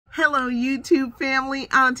Hello, YouTube family.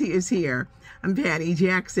 Auntie is here. I'm Patty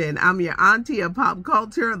Jackson. I'm your auntie of pop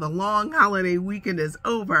culture. The long holiday weekend is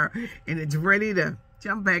over, and it's ready to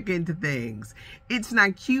jump back into things. It's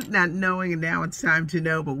not cute not knowing, and now it's time to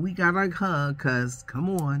know, but we got our hug, because, come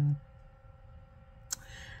on.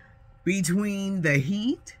 Between the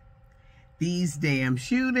heat, these damn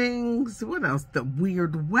shootings, what else? The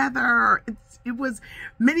weird weather.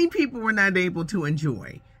 Many people were not able to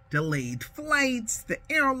enjoy. Delayed flights, the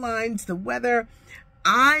airlines, the weather.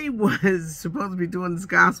 I was supposed to be doing this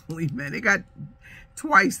gospel event. It got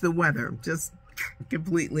twice the weather. Just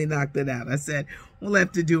completely knocked it out. I said, we'll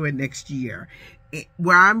have to do it next year.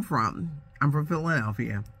 Where I'm from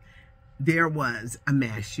Philadelphia, there was a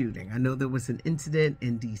mass shooting. I know there was an incident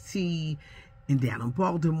in D.C., and down in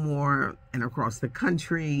Baltimore, and across the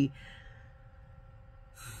country.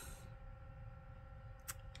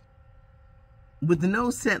 With no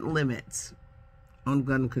set limits on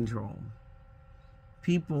gun control,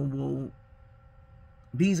 these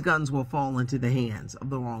guns will fall into the hands of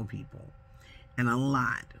the wrong people, and a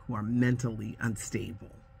lot who are mentally unstable.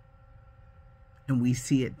 And we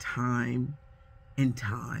see it time and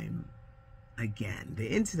time again. The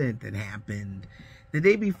incident that happened the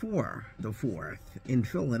day before the 4th in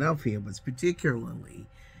Philadelphia was particularly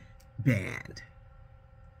bad.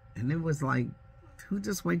 And it was like, who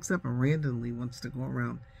just wakes up and randomly wants to go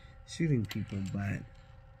around shooting people? But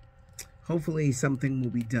hopefully something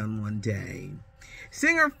will be done one day.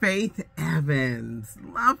 Singer Faith Evans.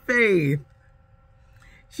 Love Faith.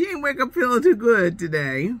 She didn't wake up feeling too good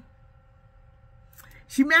today.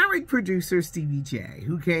 She married producer Stevie J,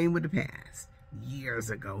 who came with the past. Years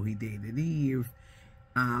ago, he dated Eve.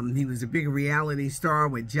 He was a big reality star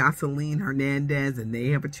with Jocelyn Hernandez, and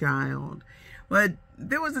they have a child. But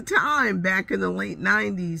there was a time back in the late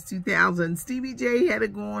 90s, 2000s, Stevie J had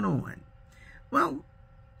it going on. Well,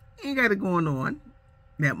 he ain't got it going on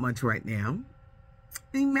that much right now.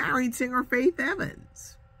 He married singer Faith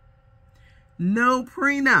Evans. No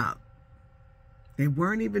prenup. They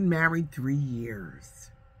weren't even married 3 years.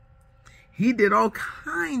 He did all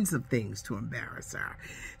kinds of things to embarrass her.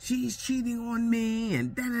 She's cheating on me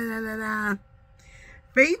and da-da-da-da-da.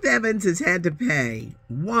 Faith Evans has had to pay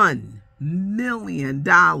 $1 million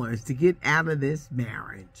to get out of this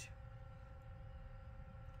marriage.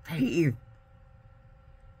 Faith,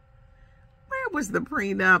 where was the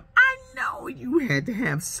prenup? I know you had to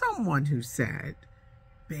have someone who said,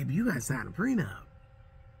 baby, you got to sign a prenup.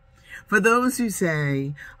 For those who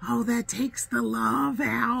say, oh, that takes the love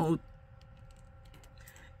out.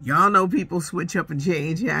 Y'all know people switch up and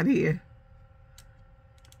change out here.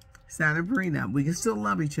 Sign a prenup. We can still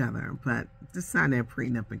love each other, but just sign that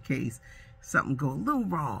prenup in case something goes a little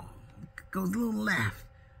wrong, goes a little left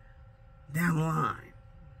down the line.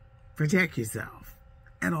 Protect yourself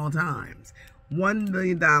at all times. $1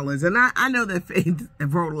 million. And I know that Faith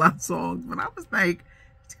wrote a lot of songs, but I was like,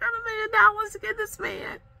 she got $1 million to get this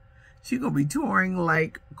man. She's going to be touring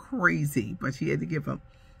like crazy, but she had to give him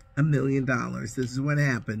 $1 million. This is what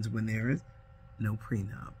happens when there is no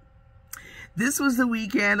prenup. This was the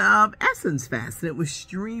weekend of Essence Fest. It was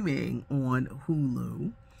streaming on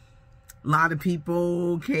Hulu. A lot of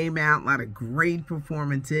people came out, a lot of great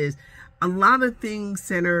performances. A lot of things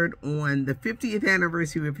centered on the 50th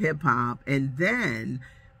anniversary of hip-hop, and then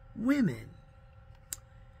women.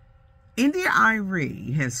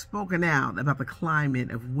 India.Arie has spoken out about the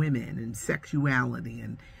climate of women and sexuality,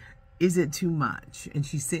 and is it too much? And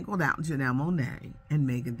she singled out Janelle Monáe and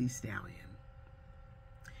Megan Thee Stallion.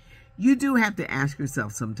 You do have to ask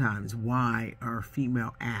yourself sometimes, why are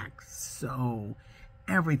female acts so,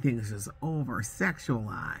 everything is just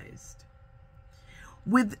over-sexualized?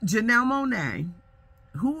 With Janelle Monáe,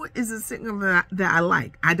 who is a singer that I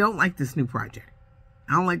like. I don't like this new project.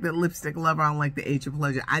 I don't like the Lipstick Lover. I don't like the Age of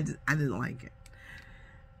Pleasure. I didn't like it.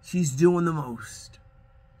 She's doing the most.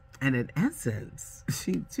 And in essence,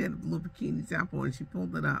 she had a little bikini top on and she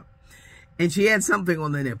pulled it up. And she had something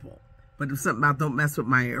on the nipple. But it was something about don't mess with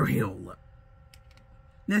my areola.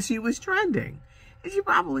 Now, she was trending. And she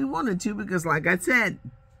probably wanted to because, like I said,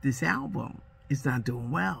 this album is not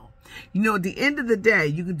doing well. You know, at the end of the day,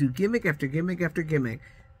 you can do gimmick after gimmick after gimmick.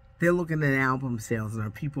 They're looking at album sales and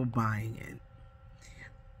are people buying it.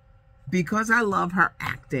 Because I love her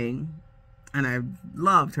acting, and I've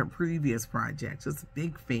loved her previous projects, just a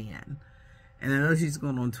big fan, and I know she's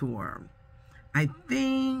going on tour, I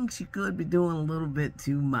think she could be doing a little bit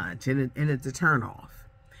too much, and it's a turnoff.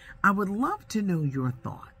 I would love to know your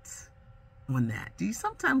thoughts on that. Do you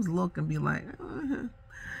sometimes look and be like,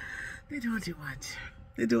 they're doing too much.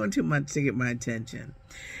 They're doing too much to get my attention.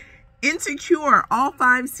 Insecure, all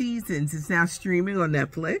 5 seasons, is now streaming on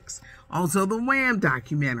Netflix. Also, the Wham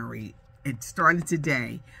documentary. It started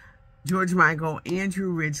today. George Michael,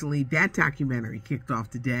 Andrew Ridgeley, that documentary kicked off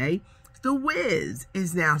today. The Wiz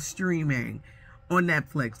is now streaming on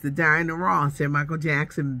Netflix. The Diana Ross and Michael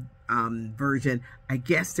Jackson version. I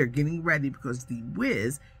guess they're getting ready because The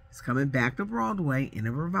Wiz is coming back to Broadway in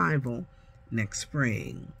a revival next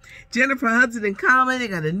spring. Jennifer Hudson and Common, they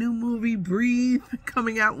got a new movie, Breathe,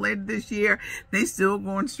 coming out later this year. They still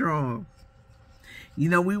going strong. You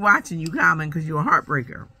know, we watching you, Common, because you're a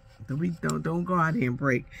heartbreaker. Don't go out here and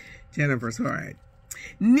break Jennifer's heart.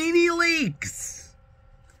 NeNe Leakes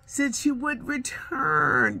said she would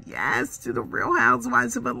return, yes, to the Real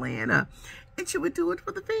Housewives of Atlanta. And she would do it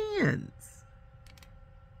for the fans.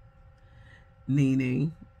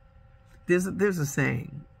 NeNe, there's a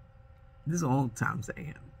saying. This is an old time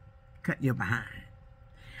saying. Cut your behind.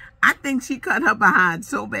 I think she cut her behind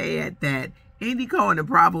so bad that Andy Cohen and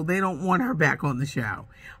Bravo, they don't want her back on the show.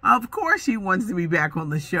 Of course she wants to be back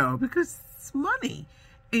on the show because it's money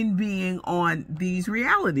in being on these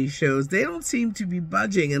reality shows. They don't seem to be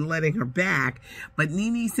budging and letting her back. But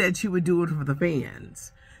NeNe said she would do it for the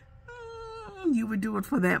fans. You would do it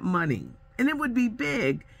for that money. And it would be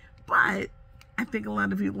big. But I think a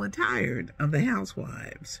lot of people are tired of the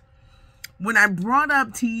housewives. When I brought up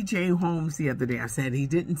TJ Holmes the other day, I said he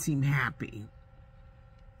didn't seem happy.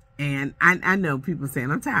 And I know people saying,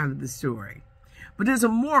 I'm tired of the story. But there's a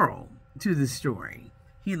moral to the story.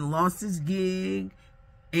 He lost his gig.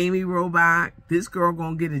 Amy Robach, this girl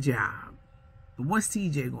gonna get a job. But what's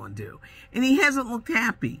TJ gonna do? And he hasn't looked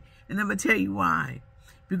happy. And I'm gonna tell you why.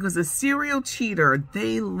 Because a serial cheater,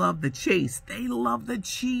 they love the chase. They love the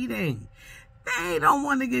cheating. They don't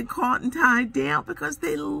want to get caught and tied down because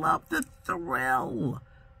they love the thrill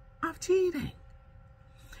of cheating.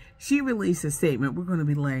 She released a statement, we're going to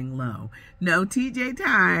be laying low. No, TJ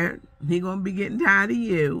tired. He going to be getting tired of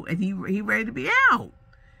you. And he ready to be out.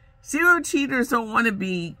 Serial cheaters don't want to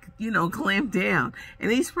be, clamped down.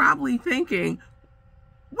 And he's probably thinking,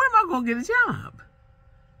 where am I going to get a job?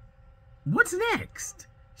 What's next?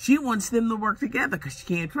 She wants them to work together because she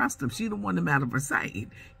can't trust them. She don't want them out of her sight.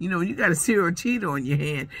 When you got a serial cheater on your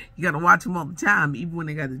hand, you got to watch them all the time, even when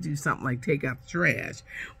they got to do something like take out the trash.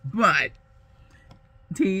 But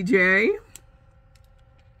TJ,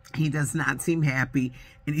 he does not seem happy,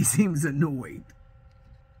 and he seems annoyed.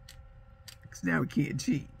 Because now he can't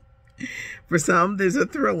cheat. For some, there's a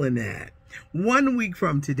thrill in that. 1 week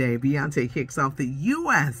from today, Beyonce kicks off the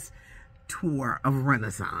U.S. tour of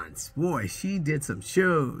Renaissance. Boy, she did some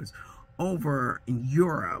shows over in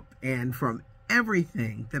Europe, and from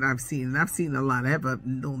everything that I've seen, and I've seen a lot. I have a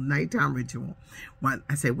little nighttime ritual.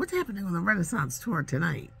 I say, what's happening on the Renaissance tour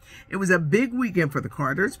tonight? It was a big weekend for the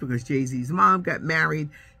Carters because Jay-Z's mom got married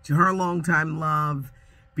to her longtime love.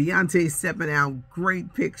 Beyonce stepping out,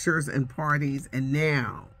 great pictures and parties, and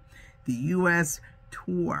now the U.S.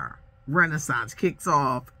 tour Renaissance kicks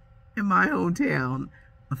off in my hometown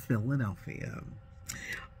of Philadelphia.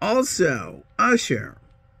 Also, Usher.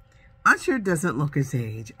 Usher doesn't look his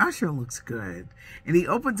age. Usher looks good. And he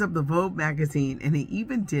opens up the Vogue magazine and he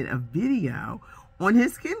even did a video on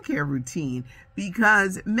his skincare routine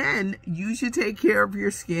because men, you should take care of your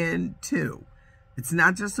skin too. It's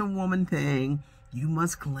not just a woman thing. You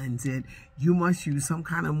must cleanse it. You must use some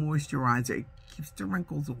kind of moisturizer. It keeps the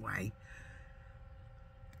wrinkles away.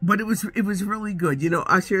 But it was really good.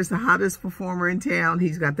 Usher is the hottest performer in town.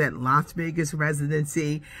 He's got that Las Vegas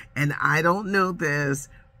residency. And I don't know this,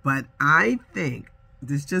 but I think,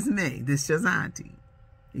 this is just me, this is just Auntie,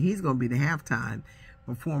 he's going to be the halftime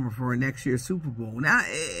performer for next year's Super Bowl. Now,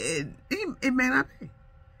 it may not be.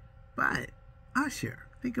 But Usher,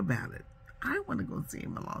 think about it. I want to go see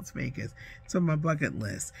him in Las Vegas. It's on my bucket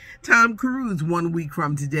list. Tom Cruise, 1 week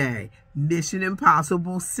from today. Mission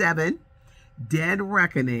Impossible 7. Dead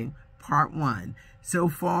Reckoning, Part 1. So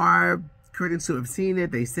far, critics who have seen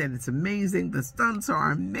it, they said it's amazing. The stunts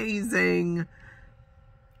are amazing.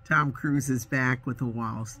 Tom Cruise is back with the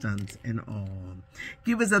wild stunts and all.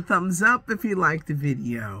 Give us a thumbs up if you liked the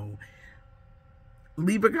video.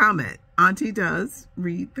 Leave a comment. Auntie does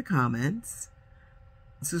read the comments.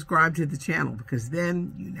 Subscribe to the channel because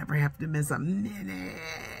then you never have to miss a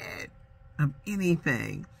minute of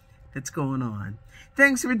anything that's going on.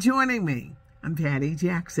 Thanks for joining me. I'm Patty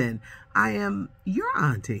Jackson. I am your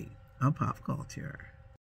auntie of pop culture.